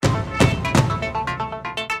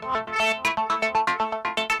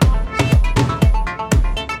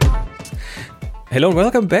Hello and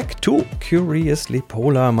welcome back to Curiously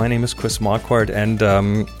Polar. My name is Chris Marquardt and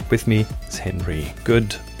with me is Henry.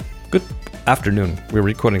 Good afternoon. We're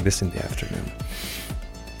recording this in the afternoon.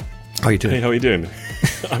 How are you doing? Hey, how are you doing?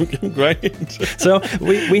 I'm doing great. So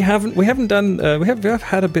we have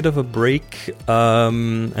had a bit of a break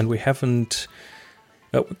and we haven't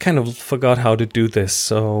we kind of forgot how to do this.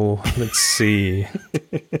 So let's see.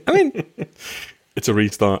 I mean, it's a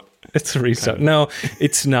restart. It's a restart. No,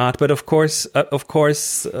 it's not. But of course,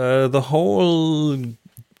 the whole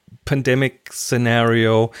pandemic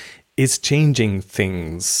scenario is changing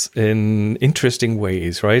things in interesting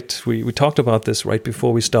ways, right? We talked about this right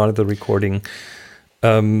before we started the recording.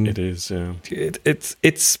 It is. Yeah. It's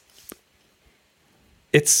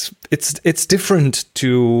different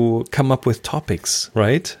to come up with topics,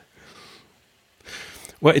 right?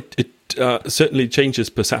 Well, it certainly changes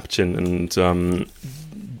perception, and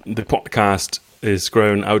the podcast is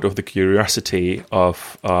grown out of the curiosity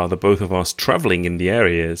of the both of us traveling in the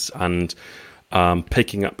areas and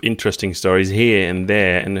picking up interesting stories here and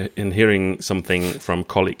there and hearing something from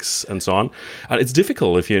colleagues and so on. And it's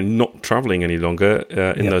difficult if you're not traveling any longer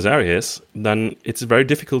in those areas, then it's very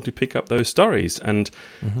difficult to pick up those stories. And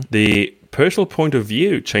the personal point of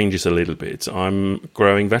view changes a little bit. I'm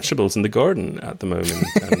growing vegetables in the garden at the moment.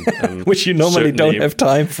 And, which you normally don't have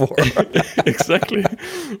time for. Exactly.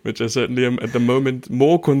 Which I certainly am at the moment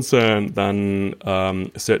more concerned than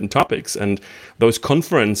certain topics. And those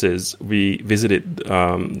conferences we visited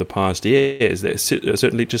the past years, they're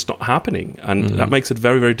certainly just not happening. And that makes it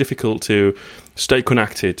very, very difficult to stay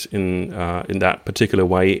connected in that particular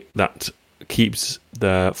way that keeps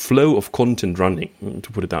the flow of content running, to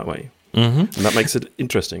put it that way. And that makes it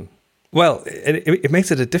interesting. Well, it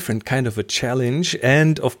makes it a different kind of a challenge,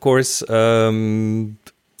 and of course,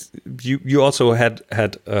 you also had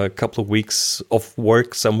a couple of weeks of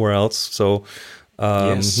work somewhere else, so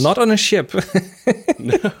yes. Not on a ship.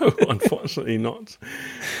 No, unfortunately not.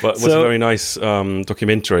 But it was a very nice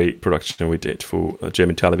documentary production we did for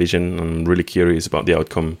German television. I'm really curious about the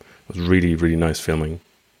outcome. It was really, really nice filming.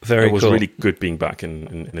 It was really good being back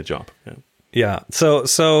in a job. Yeah. Yeah. So,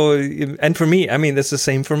 and for me, I mean, that's the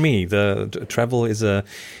same for me. The travel is a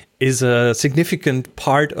significant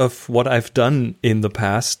part of what I've done in the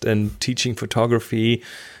past, and teaching photography,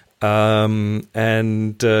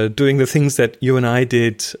 and doing the things that you and I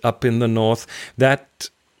did up in the north. That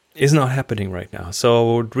is not happening right now.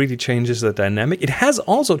 So it really changes the dynamic. It has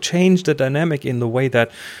also changed the dynamic in the way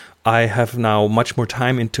that I have now much more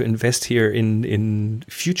time to invest here in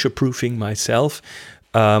future-proofing myself.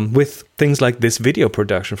 With things like this video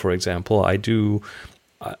production, for example, I do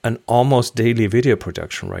an almost daily video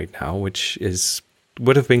production right now, which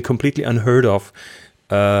would have been completely unheard of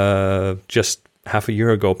just half a year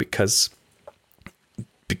ago because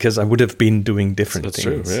I would have been doing different things.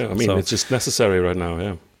 That's true. Yeah, I mean, it's just necessary right now.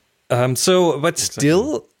 Yeah. I'm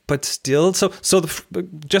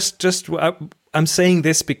saying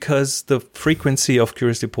this because the frequency of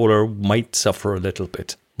Curiously Polar might suffer a little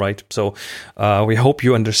bit. Right. So we hope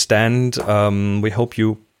you understand. We hope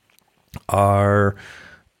you are,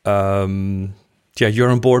 you're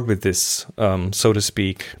on board with this, so to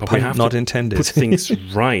speak. But we have not to intended. Put things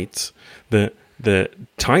right. The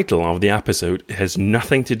title of the episode has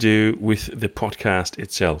nothing to do with the podcast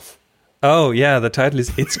itself. Oh yeah, the title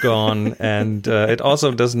is "It's Gone," and it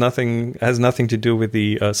also has nothing to do with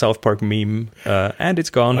the South Park meme. And it's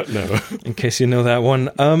gone. No. In case you know that one.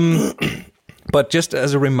 But just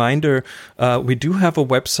as a reminder, we do have a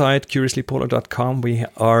website, curiouslypolar.com. We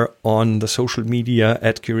are on the social media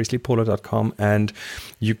at curiouslypolar.com, and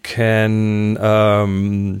you can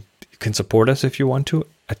support us if you want to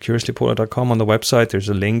at curiouslypolar.com. On the website, there's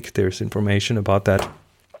a link. There's information about that,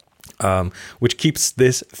 which keeps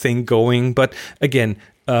this thing going. But again,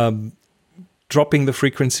 dropping the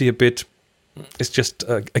frequency a bit is just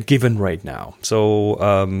a given right now.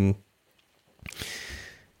 So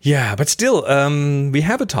yeah, but still, we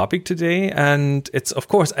have a topic today, and it's, of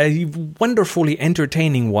course, a wonderfully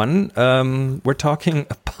entertaining one. We're talking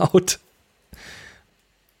about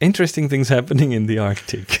interesting things happening in the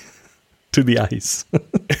Arctic to the ice.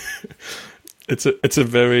 It's a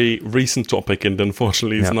very recent topic, and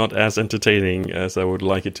unfortunately, it's not as entertaining as I would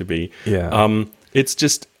like it to be. Yeah. It's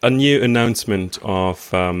just a new announcement of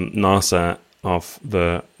NASA of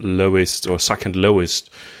the lowest or second lowest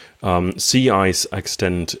sea ice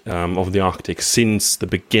extent of the Arctic since the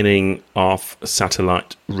beginning of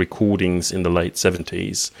satellite recordings in the late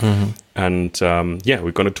 70s. And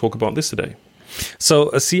we're going to talk about this today.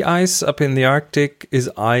 So sea ice up in the Arctic is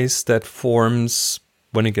ice that forms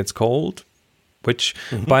when it gets cold, which,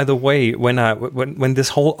 by the way, when this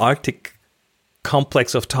whole Arctic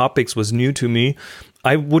complex of topics was new to me.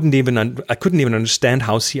 I couldn't even understand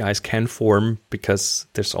how sea ice can form, because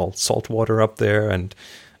there's all salt water up there. And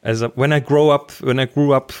when I grew up,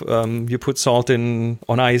 you put salt on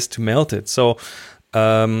ice to melt it. So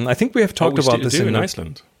I think we have talked about this in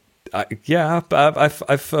Iceland. I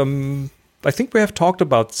think we have talked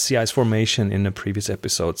about sea ice formation in a previous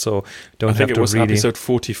episode. So I think it was episode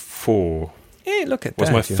 44. Hey, look at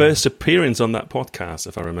that! Was my first know. appearance on that podcast,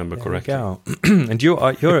 if I remember correctly. And you're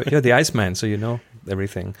the Iceman, so you know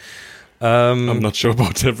everything. I'm not sure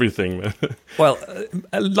about everything. Well,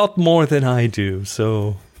 a lot more than I do.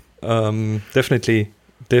 So definitely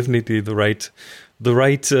the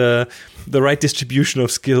right distribution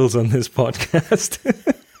of skills on this podcast.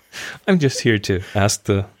 I'm just here to ask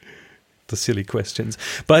the silly questions.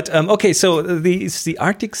 But okay, so the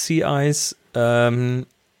Arctic sea ice.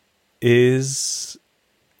 Is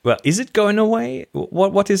it going away?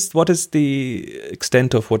 What is the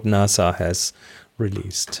extent of what NASA has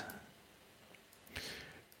released?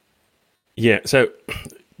 Yeah, so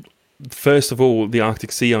first of all, the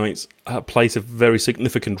Arctic sea ice plays a very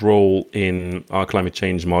significant role in our climate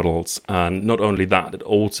change models, and not only that, it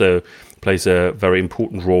also plays a very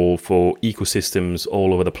important role for ecosystems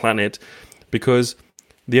all over the planet, because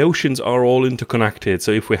the oceans are all interconnected.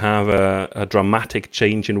 So if we have a dramatic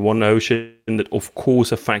change in one ocean, that of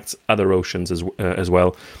course affects other oceans as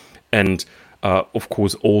well. And of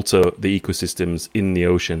course also the ecosystems in the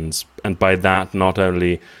oceans. And by that, not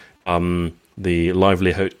only the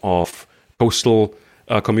livelihood of coastal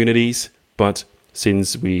communities, but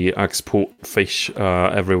since we export fish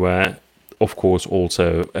everywhere, of course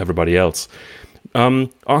also everybody else.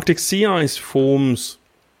 Arctic sea ice forms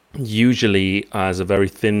usually as a very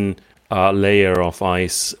thin layer of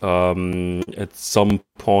ice at some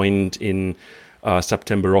point in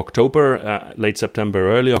September, October, late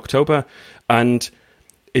September, early October, and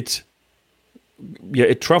it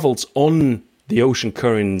travels on the ocean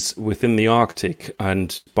currents within the Arctic,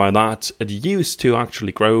 and by that it used to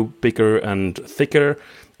actually grow bigger and thicker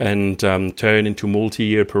and turn into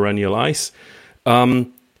multi-year perennial ice,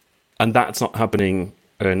 and that's not happening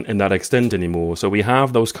in that extent anymore. So we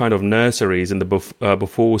have those kind of nurseries in the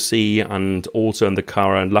Beaufort Sea and also in the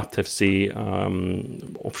Kara and Laptev Sea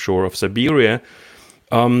offshore of Siberia,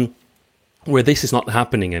 where this is not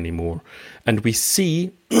happening anymore. And we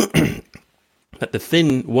see that the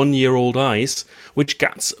thin 1-year-old ice, which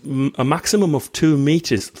gets a maximum of 2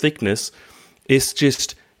 meters thickness, is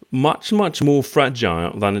just much, much more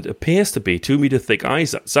fragile than it appears to be. 2 meter thick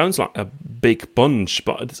ice, that sounds like a big bunch,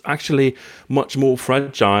 but it's actually much more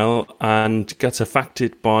fragile and gets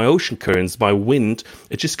affected by ocean currents, by wind.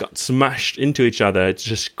 It just got smashed into each other. It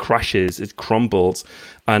just crashes, it crumbles.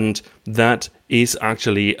 And that is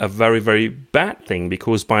actually a very, very bad thing,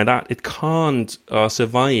 because by that it can't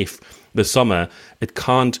survive the summer. It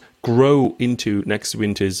can't grow into next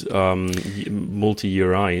winter's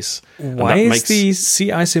multi-year ice. Why is the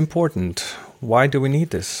sea ice important? Why do we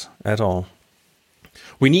need this at all?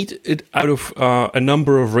 We need it out of a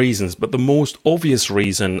number of reasons, but the most obvious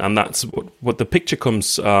reason, and that's what the picture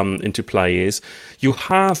comes into play, is you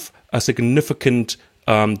have a significant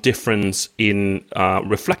difference in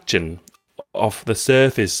reflection of the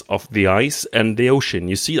surface of the ice and the ocean.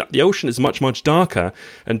 You see that the ocean is much, much darker,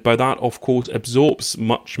 and by that, of course, absorbs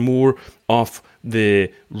much more of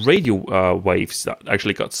the radio waves that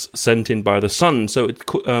actually got sent in by the sun. So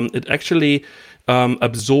it actually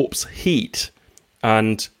absorbs heat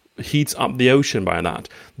and heats up the ocean by that.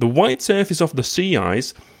 The white surface of the sea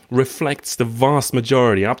ice reflects the vast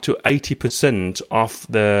majority, up to 80% of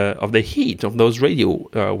the heat of those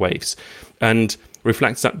radio waves, and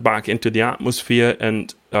reflects that back into the atmosphere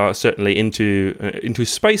and certainly into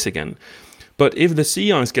space again. But if the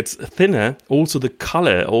sea ice gets thinner, also the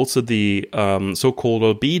color, also the so-called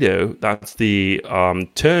albedo, that's the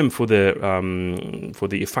term for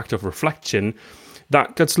the effect of reflection,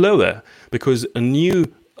 that gets lower, because a new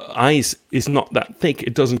ice is not that thick.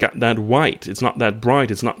 It doesn't get that white. It's not that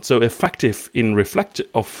bright. It's not so effective in reflection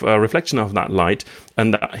of that light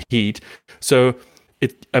and that heat. So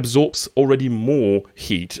it absorbs already more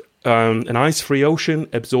heat. An ice-free ocean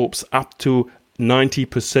absorbs up to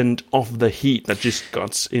 90% of the heat that just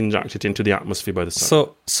got injected into the atmosphere by the sun.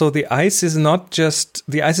 So the ice is not just,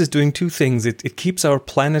 the ice is doing two things. It keeps our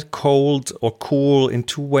planet cold or cool in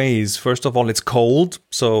two ways. First of all, it's cold,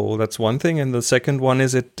 so that's one thing. And the second one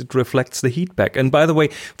is it reflects the heat back. And by the way,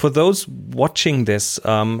 for those watching this,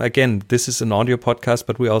 again, this is an audio podcast,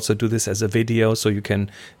 but we also do this as a video, so you can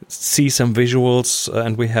see some visuals,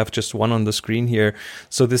 and we have just one on the screen here.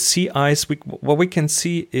 So the sea ice, what we can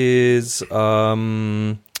see is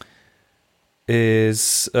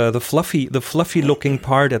is the fluffy looking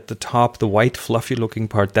part at the top, the white fluffy looking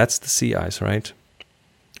part. That's the sea ice, right?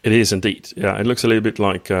 It is indeed. Yeah, it looks a little bit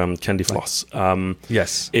like candy floss.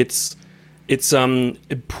 Yes, it's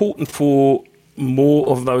important for more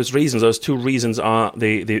of those reasons. Those two reasons are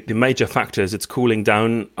the major factors. It's cooling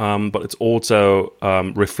down, but it's also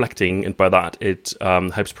reflecting, and by that it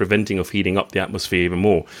helps preventing of heating up the atmosphere even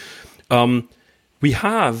more. We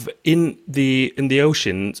have in the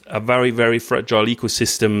oceans a very, very fragile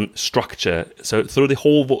ecosystem structure. So through the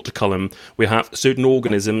whole water column, we have certain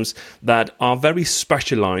organisms that are very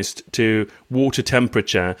specialized to water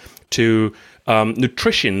temperature, to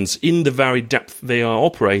nutritions in the very depth they are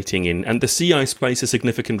operating in. And the sea ice plays a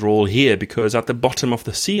significant role here because at the bottom of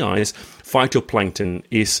the sea ice, phytoplankton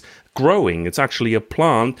is growing. It's actually a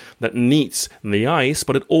plant that needs the ice,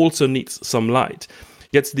 but it also needs some light.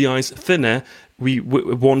 Gets the ice thinner, we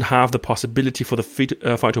won't have the possibility for the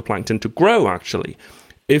phytoplankton to grow, actually.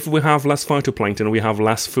 If we have less phytoplankton, we have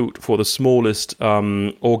less food for the smallest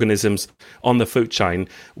organisms on the food chain,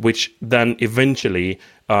 which then eventually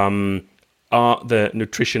are the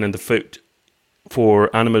nutrition and the food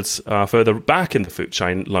for animals further back in the food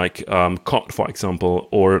chain, like cod, for example,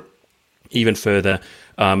 or even further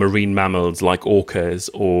marine mammals like orcas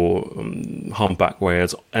or humpback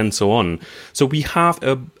whales and so on. So we have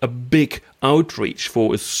a big outreach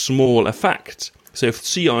for a small effect. So if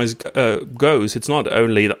sea ice goes, it's not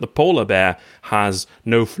only that the polar bear has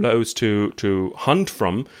no flows to hunt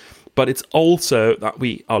from, but it's also that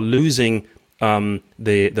we are losing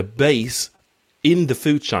the base in the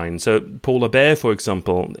food chain. So polar bear, for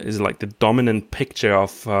example, is like the dominant picture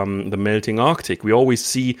of the melting Arctic. We always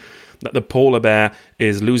see that the polar bear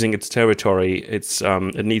is losing its territory.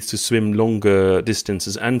 It needs to swim longer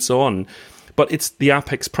distances and so on. But it's the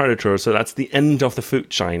apex predator, so that's the end of the food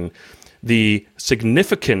chain. The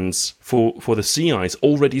significance for the sea ice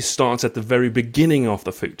already starts at the very beginning of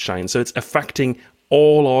the food chain. So it's affecting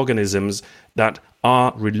all organisms that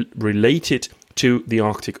are related to the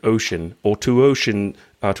Arctic Ocean or to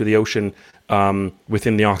the ocean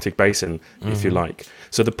within the Arctic Basin, if you like.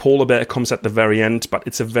 So the polar bear comes at the very end, but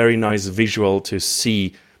it's a very nice visual to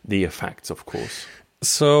see the effects, of course.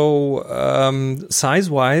 So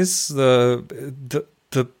size-wise, the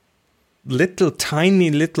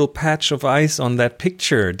tiny little patch of ice on that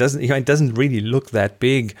picture doesn't really look that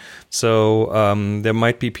big. So there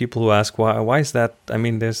might be people who ask why is that? I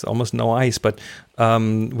mean, there's almost no ice, but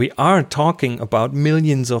we are talking about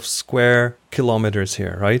millions of square kilometers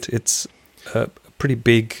here, right? It's a pretty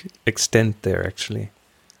big extent there, actually.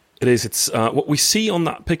 It is. It's what we see on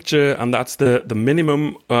that picture, and that's the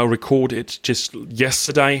minimum recorded just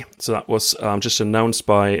yesterday. So that was just announced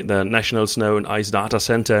by the National Snow and Ice Data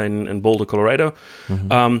Center in Boulder, Colorado,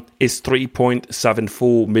 is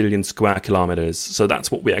 3.74 million square kilometers. So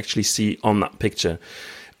that's what we actually see on that picture.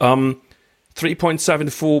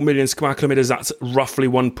 3.74 million square kilometers, that's roughly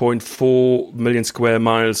 1.4 million square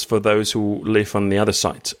miles for those who live on the other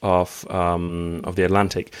side of the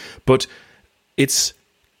Atlantic. But it's,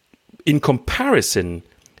 in comparison,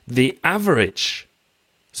 the average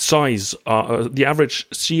size, the average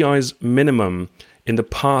sea ice minimum in the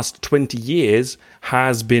past 20 years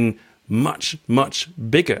has been much, much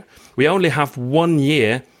bigger. We only have 1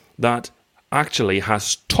 year that actually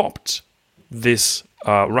has topped this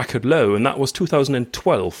record low, and that was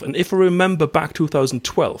 2012. And if I remember back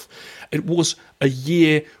 2012, it was a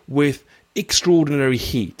year with extraordinary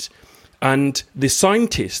heat. And the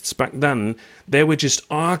scientists back then, they were just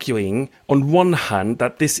arguing, on one hand,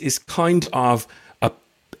 that this is kind of a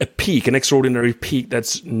peak, an extraordinary peak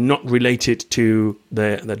that's not related to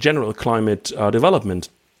the general climate development.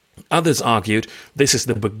 Others argued this is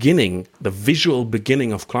the beginning, the visual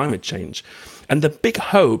beginning of climate change. And the big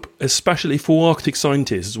hope, especially for Arctic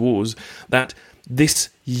scientists, was that this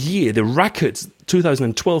year, the records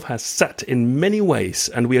 2012 has set in many ways,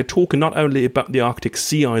 and we are talking not only about the Arctic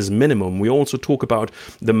sea ice minimum, we also talk about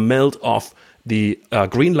the melt of the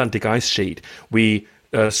Greenlandic ice sheet. We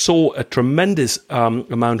saw a tremendous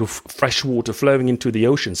amount of fresh water flowing into the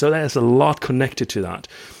ocean, so there's a lot connected to that.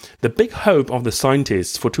 The big hope of the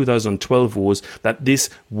scientists for 2012 was that this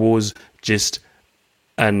was just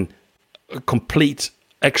a complete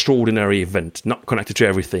extraordinary event, not connected to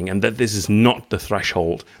everything, and that this is not the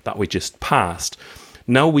threshold that we just passed.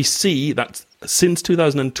 Now we see that since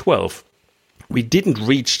 2012, we didn't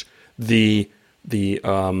reach the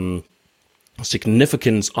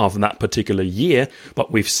significance of that particular year,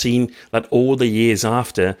 but we've seen that all the years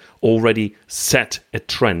after already set a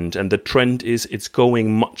trend, and the trend is it's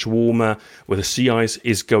going much warmer, where the sea ice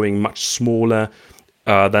is going much smaller.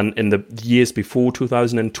 than in the years before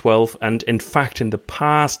 2012. And in fact, in the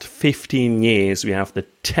past 15 years, we have the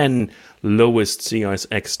 10 lowest sea ice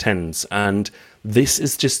extents. And this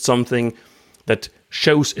is just something that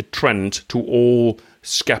shows a trend to all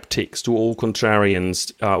skeptics, to all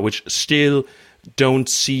contrarians, which still don't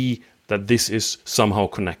see that this is somehow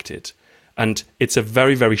connected. And it's a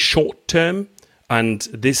very, very short term. And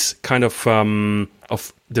this kind of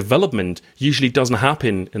development usually doesn't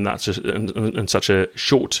happen in such a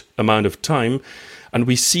short amount of time. And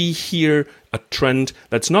we see here a trend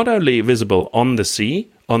that's not only visible on the sea,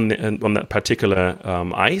 on that particular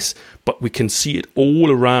ice, but we can see it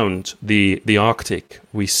all around the Arctic.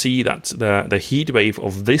 We see that the heat wave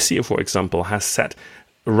of this year, for example, has set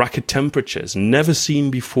record temperatures never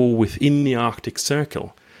seen before within the Arctic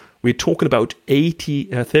Circle. We're talking about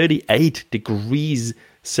 38 degrees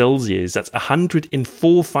Celsius. That's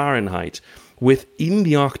 104 Fahrenheit. Within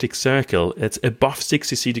the Arctic Circle, it's above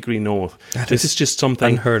 60 degrees north. This is just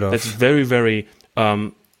something unheard of. That's very, very...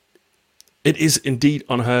 it is indeed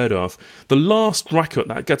unheard of. The last record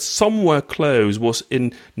that gets somewhere close was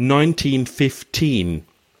in 1915.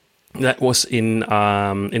 That was in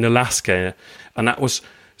Alaska. And that was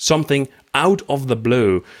something out of the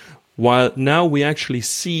blue. While now we actually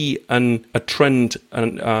see a trend,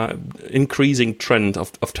 an increasing trend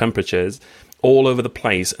of temperatures all over the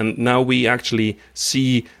place. And now we actually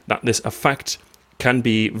see that this effect can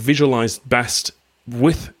be visualized best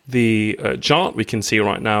with the chart we can see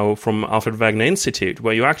right now from Alfred Wegener Institute,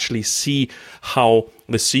 where you actually see how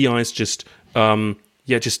the sea ice just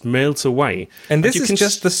melts away. And this is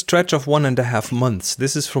just the stretch of 1.5 months.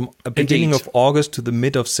 This is from the beginning of August to the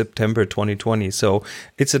mid of September 2020. So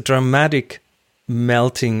it's a dramatic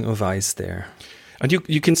melting of ice there. And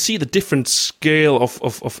you can see the different scale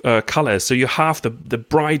of colors. So you have the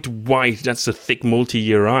bright white, that's the thick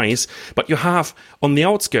multi-year ice. But you have on the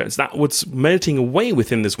outskirts, that what's melting away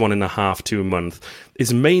within this 1.5 2 months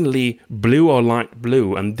is mainly blue or light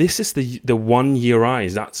blue. And this is the 1 year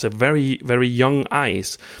ice. That's a very, very young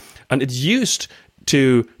ice. And it used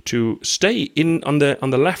to stay in on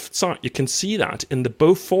the left side. You can see that in the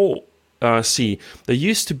Beaufort Sea. There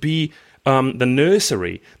used to be the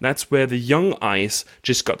nursery. That's where the young ice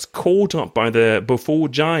just got caught up by the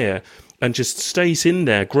Beaufort gyre and just stays in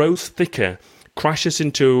there, grows thicker, crashes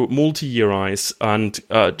into multi-year ice, and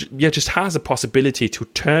just has a possibility to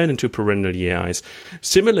turn into perennial year ice.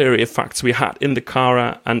 Similar effects we had in the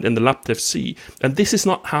Kara and in the Laptev Sea, and this is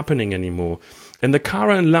not happening anymore. In the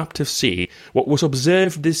Kara and Laptev Sea, what was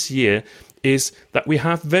observed this year is that we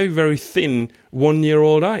have very, very thin 1 year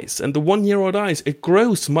old ice. And the 1 year old ice, it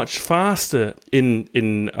grows much faster in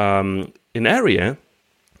area,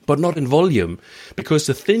 but not in volume, because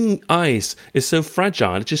the thin ice is so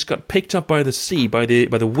fragile. It just got picked up by the sea, by the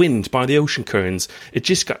wind, by the ocean currents. It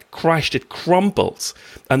just got crushed, it crumbles.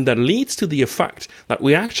 And that leads to the effect that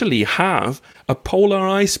we actually have a polar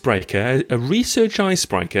icebreaker, a research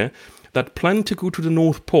icebreaker that planned to go to the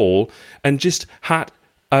North Pole and just had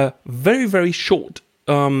a very, very short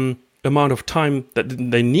amount of time that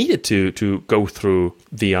they needed to go through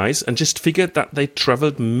the ice, and just figured that they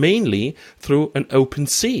traveled mainly through an open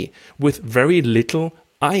sea with very little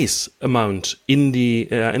ice amount in the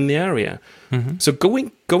area. Mm-hmm. So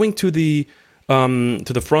going to the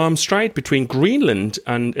Fram Strait between Greenland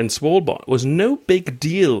and Svalbard was no big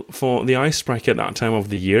deal for the icebreaker at that time of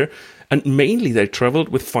the year. And mainly they traveled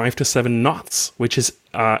with 5 to 7 knots, which is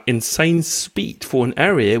insane speed for an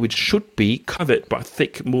area which should be covered by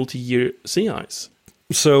thick multi-year sea ice.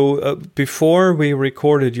 So before we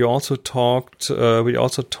recorded, we also talked about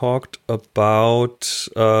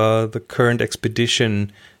the current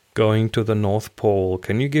expedition going to the North Pole.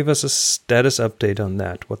 Can you give us a status update on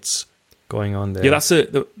that? What's going on there? Yeah,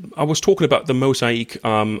 I was talking about the Mosaic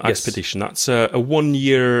expedition. That's a 1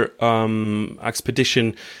 year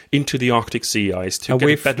expedition into the Arctic sea ice to get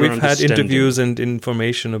a better understanding. We've had interviews and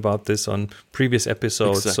information about this on previous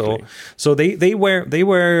episodes. Exactly. So they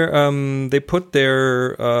put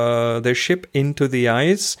their ship into the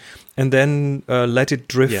ice and then let it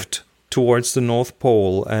drift towards the North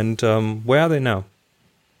Pole. And where are they now?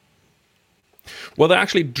 Well, they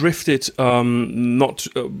actually drifted not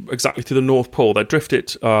exactly to the North Pole. They drifted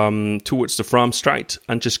towards the Fram Strait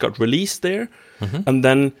and just got released there. Mm-hmm. And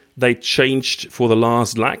then they changed for the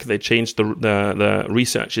last leg. They changed the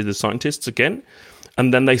researchers, the scientists again.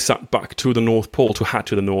 And then they sat back to the North Pole, to head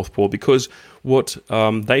to the North Pole, because what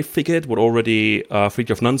they figured, what already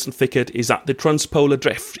Fridtjof Nansen figured, is that the transpolar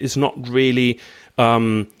drift is not really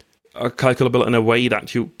calculable in a way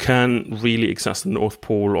that you can really access the North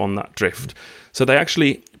Pole on that drift. So they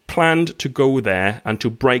actually planned to go there and to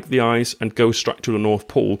break the ice and go straight to the North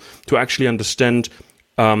Pole to actually understand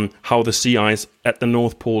how the sea ice at the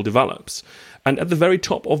North Pole develops. And at the very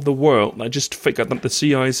top of the world, I just figured that the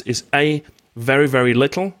sea ice is very, very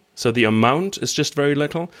little. So the amount is just very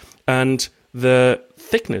little. And the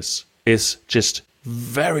thickness is just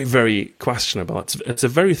very, very questionable. It's a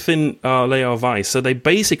very thin layer of ice. So they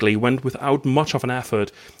basically went without much of an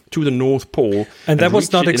effort to the North Pole. And that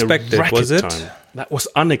was not expected, was it? That was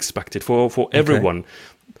unexpected for everyone. Okay.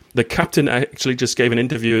 The captain actually just gave an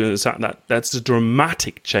interview and said that that's a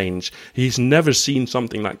dramatic change. He's never seen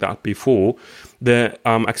something like that before. The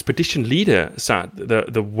expedition leader said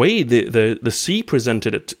the way the sea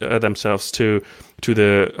presented it, themselves to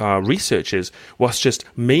the researchers was just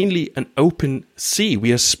mainly an open sea.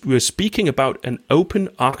 We are speaking about an open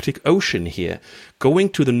Arctic Ocean here, going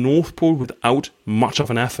to the North Pole without much of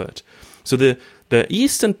an effort. So the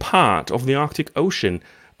eastern part of the Arctic Ocean,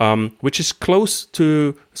 which is close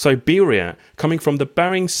to Siberia, coming from the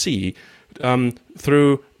Bering Sea,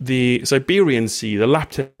 through the Siberian Sea, the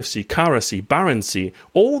Laptev Sea, Kara Sea, Barents Sea,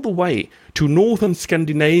 all the way to northern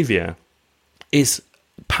Scandinavia, it's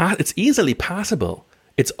easily passable.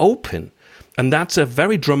 It's open, and that's a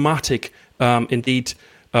very dramatic, indeed,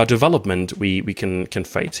 development we can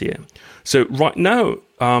face here. So right now,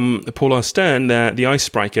 Polarstern, the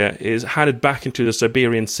icebreaker, is headed back into the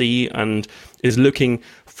Siberian Sea and is looking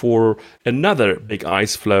for another big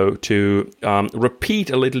ice flow to repeat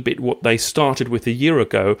a little bit what they started with a year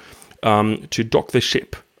ago, to dock the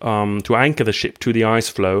ship, to anchor the ship to the ice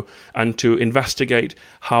flow, and to investigate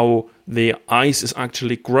how the ice is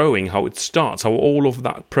actually growing, how it starts, how all of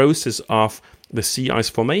that process of the sea ice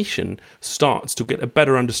formation starts, to get a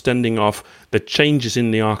better understanding of the changes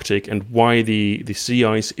in the Arctic and why the sea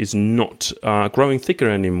ice is not growing thicker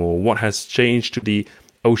anymore, what has changed to the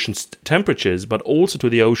ocean's temperatures, but also to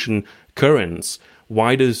the ocean currents.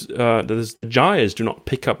 Why does the gyres do not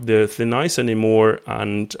pick up the thin ice anymore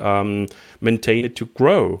and maintain it to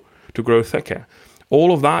grow thicker?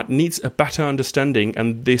 All of that needs a better understanding,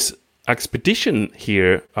 and this expedition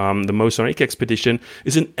here, the Mosaic expedition,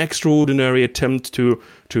 is an extraordinary attempt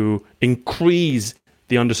to increase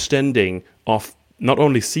the understanding of not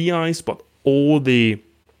only sea ice but all the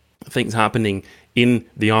things happening in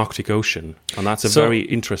the Arctic Ocean, and that's a very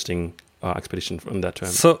interesting expedition from that term.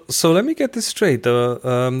 So let me get this straight: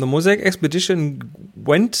 the Mosaic expedition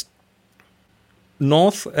went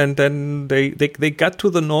north, and then they got to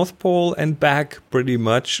the North Pole and back pretty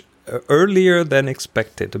much earlier than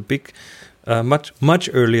expected. Much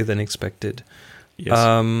earlier than expected.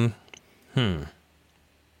 Yes.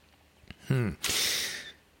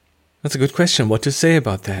 That's a good question. What to say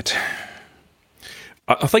about that?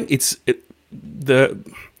 I think the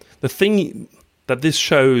thing that this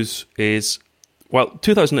shows is, well,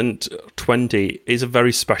 2020 is a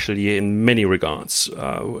very special year in many regards.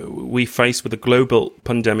 We faced with a global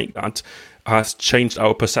pandemic that has changed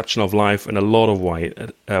our perception of life in a lot of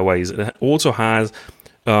ways. It also has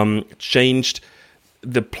changed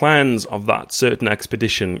the plans of that certain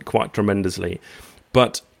expedition quite tremendously.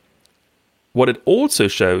 But what it also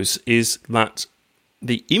shows is that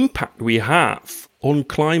the impact we have on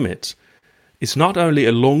climate is not only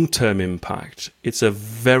a long-term impact, it's a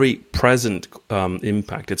very present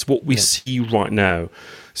impact. It's what we see right now.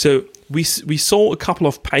 So we saw a couple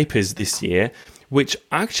of papers this year which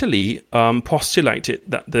actually postulated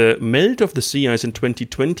that the melt of the sea ice in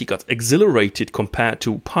 2020 got accelerated compared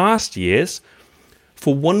to past years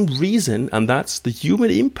for one reason, and that's the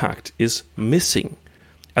human impact is missing.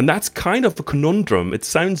 And that's kind of a conundrum. It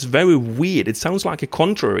sounds very weird. It sounds like a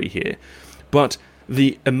contrary here. But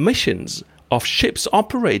the emissions of ships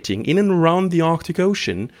operating in and around the Arctic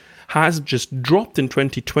Ocean has just dropped in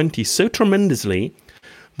 2020 so tremendously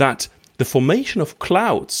that the formation of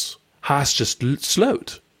clouds has just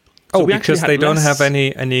slowed. So because they don't have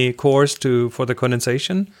any cores for the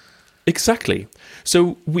condensation? Exactly.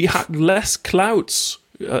 So we had less clouds,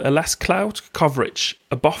 less cloud coverage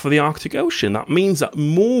above the Arctic Ocean. That means that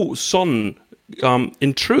more sun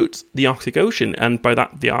intrudes the Arctic Ocean, and by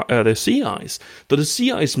that the sea ice. But the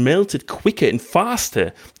sea ice melted quicker and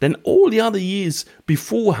faster than all the other years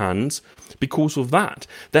beforehand because of that.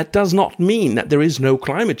 That does not mean that there is no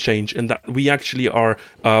climate change and that we actually are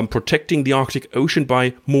protecting the Arctic Ocean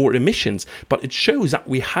by more emissions, but it shows that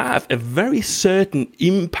we have a very certain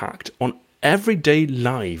impact on everyday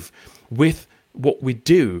life with what we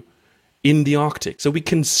do in the Arctic. So we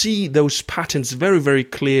can see those patterns very, very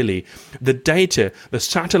clearly. The data, the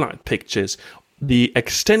satellite pictures, the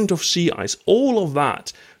extent of sea ice, all of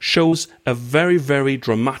that shows a very, very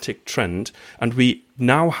dramatic trend. And we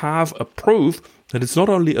now have a proof that it's not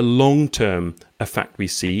only a long-term effect we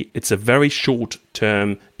see, it's a very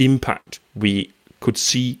short-term impact we could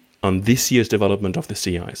see on this year's development of the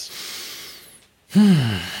sea ice.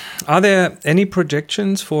 Are there any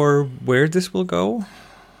projections for where this will go?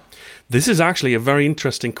 This is actually a very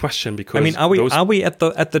interesting question because I mean, are we at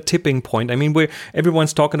the tipping point? I mean,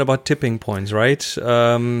 everyone's talking about tipping points, right?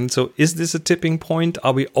 So is this a tipping point?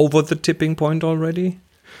 Are we over the tipping point already?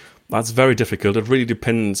 That's very difficult. It really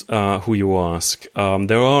depends who you ask.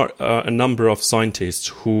 There are a number of scientists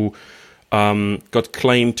who got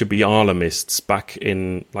claimed to be alarmists back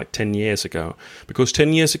in like 10 years ago. Because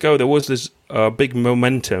 10 years ago, there was this big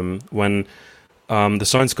momentum when the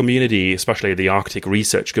science community, especially the Arctic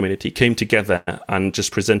research community, came together and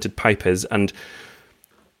just presented papers. And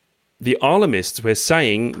the alarmists were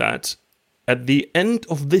saying that at the end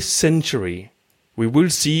of this century, we will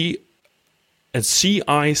see a sea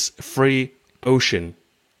ice-free ocean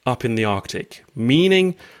up in the Arctic.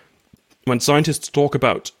 Meaning, when scientists talk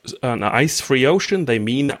about an ice-free ocean, they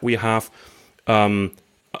mean that we have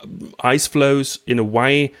ice flows in a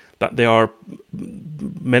way that they are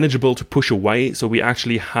manageable to push away. So we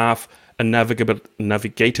actually have a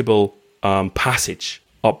navigatable passage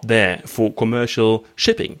up there for commercial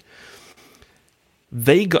shipping.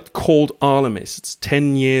 They got called alarmists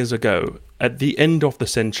 10 years ago at the end of the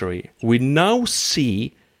century. We now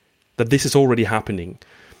see that this is already happening.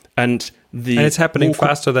 And it's happening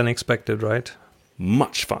faster than expected, right?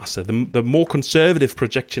 Much faster. The more conservative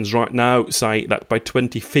projections right now say that by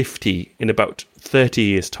 2050, in about 30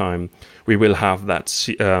 years' time, we will have that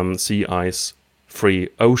sea ice-free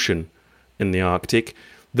ocean in the Arctic.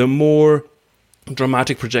 The more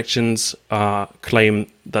dramatic projections claim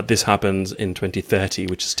that this happens in 2030,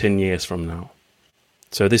 which is 10 years from now.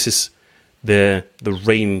 So this is the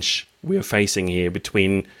range we are facing here.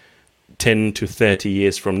 Between 10 to 30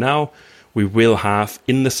 years from now, we will have,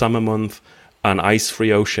 in the summer month, an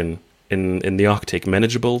ice-free ocean in the Arctic,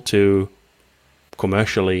 manageable to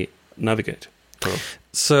commercially navigate.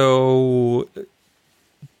 So,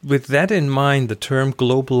 with that in mind, the term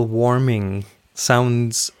global warming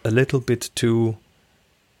sounds a little bit too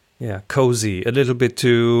cozy, a little bit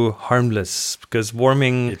too harmless, because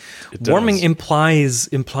warming implies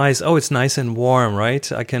oh, it's nice and warm,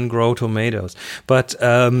 right? I can grow tomatoes. But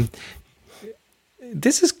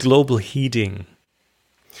this is global heating.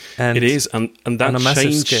 And it is, and that on a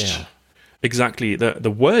massive changed. Scale. Exactly.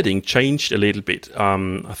 The wording changed a little bit,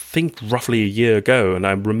 I think roughly a year ago, and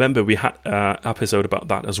I remember we had an episode about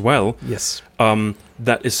that as well. Yes.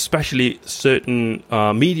 That especially certain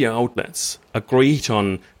media outlets agreed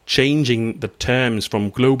on changing the terms from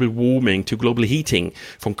global warming to global heating,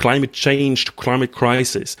 from climate change to climate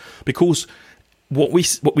crisis, because what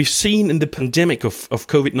we've seen in the pandemic of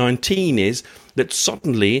COVID-19 is that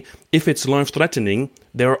suddenly, if it's life-threatening,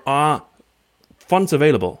 there are funds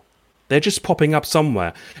available. They're just popping up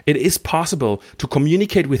somewhere. It is possible to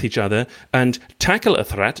communicate with each other and tackle a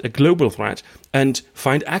threat, a global threat, and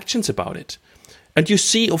find actions about it. And you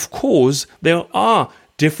see, of course, there are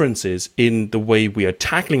differences in the way we are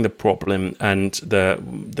tackling the problem and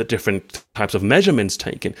the different types of measurements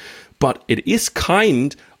taken. But it is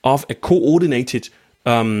kind of a coordinated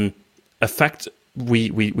effect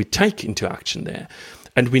we take into action there.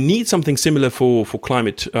 And we need something similar for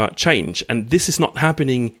climate change. And this is not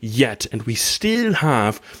happening yet. And we still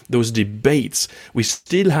have those debates. We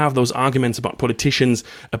still have those arguments about politicians,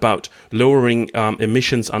 about lowering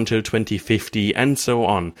emissions until 2050 and so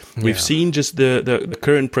on. Yeah. We've seen just the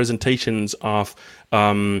current presentations of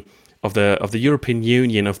the European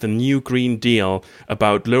Union, of the new Green Deal,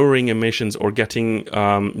 about lowering emissions or getting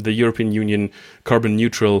the European Union carbon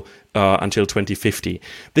neutral until 2050.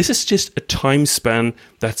 This is just a time span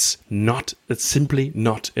that's simply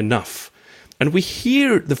not enough. And we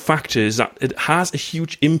hear the factors that it has a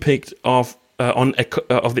huge impact on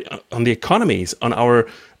the economies, on our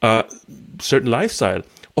certain lifestyle.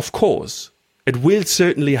 Of course, it will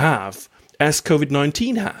certainly have, as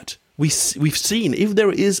COVID-19 had. We've seen if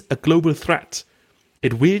there is a global threat,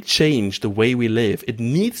 it will change the way we live. It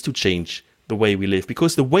needs to change the way we live,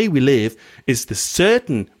 because the way we live is the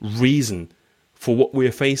certain reason for what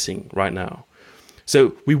we're facing right now.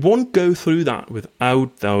 So we won't go through that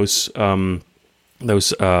without those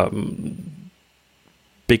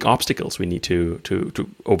big obstacles we need to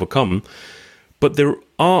overcome. But there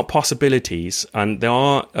are possibilities, and there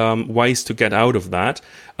are ways to get out of that,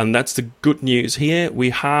 and that's the good news here. We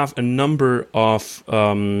have a number of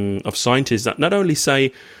scientists that not only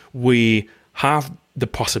say we have the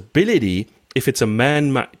possibility, if it's a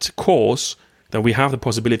man-made cause, then we have the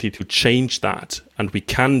possibility to change that, and we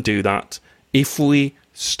can do that if we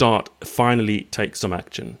finally take some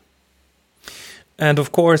action. And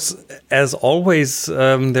of course, as always,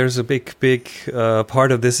 there's a big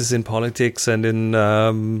part of this is in politics and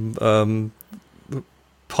in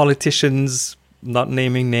politicians, not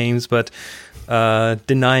naming names, but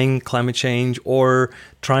denying climate change or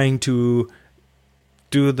trying to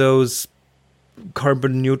do those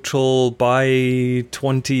carbon neutral by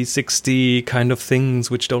 2060 kind of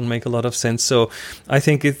things, which don't make a lot of sense. So I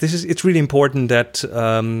think it's really important that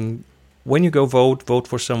when you go vote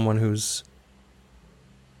for someone who's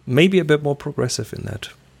maybe a bit more progressive in that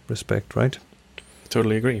respect, right?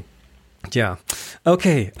 Totally agree. Yeah.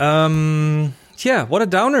 Okay. Yeah, what a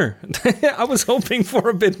downer. I was hoping for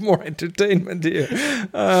a bit more entertainment here.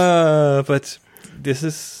 But this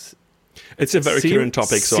is... It's a very current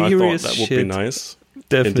topic, so I thought that would be nice.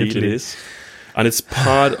 Definitely. Indeed it is. And it's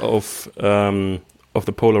part of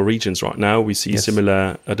the polar regions right now. We see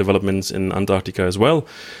similar developments in Antarctica as well.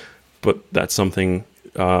 But that's something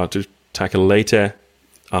to tackle later.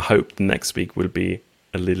 I hope next week will be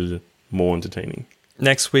a little more entertaining.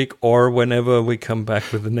 Next week or whenever we come back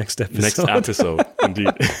with the next episode. Next episode,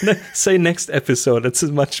 indeed. Say next episode. That's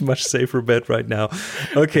a much, much safer bet right now.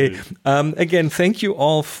 Okay. Again, thank you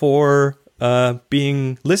all for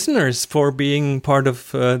being listeners, for being part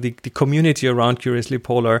of the community around Curiously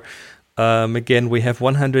Polar. Again, we have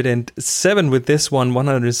 107 with this one,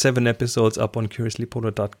 107 episodes up on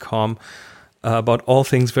curiouslypolar.com. About all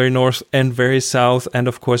things very north and very south. And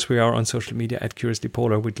of course, we are on social media at Curiously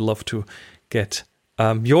Polar. We'd love to get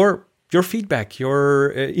your feedback,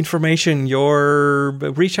 your information, your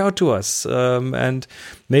reach out to us, and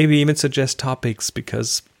maybe even suggest topics,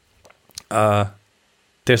 because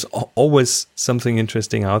there's always something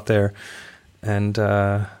interesting out there. And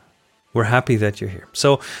we're happy that you're here.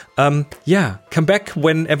 So, come back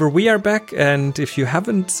whenever we are back. And if you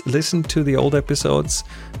haven't listened to the old episodes,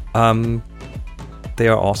 they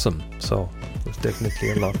are awesome. So there's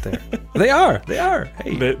definitely a lot there. They are.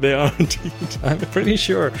 Hey, they are indeed. I'm pretty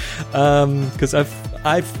sure, because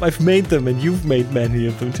I've made them, and you've made many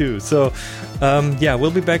of them too. So,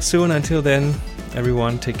 we'll be back soon. Until then,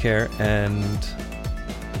 everyone, take care and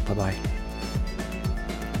bye bye.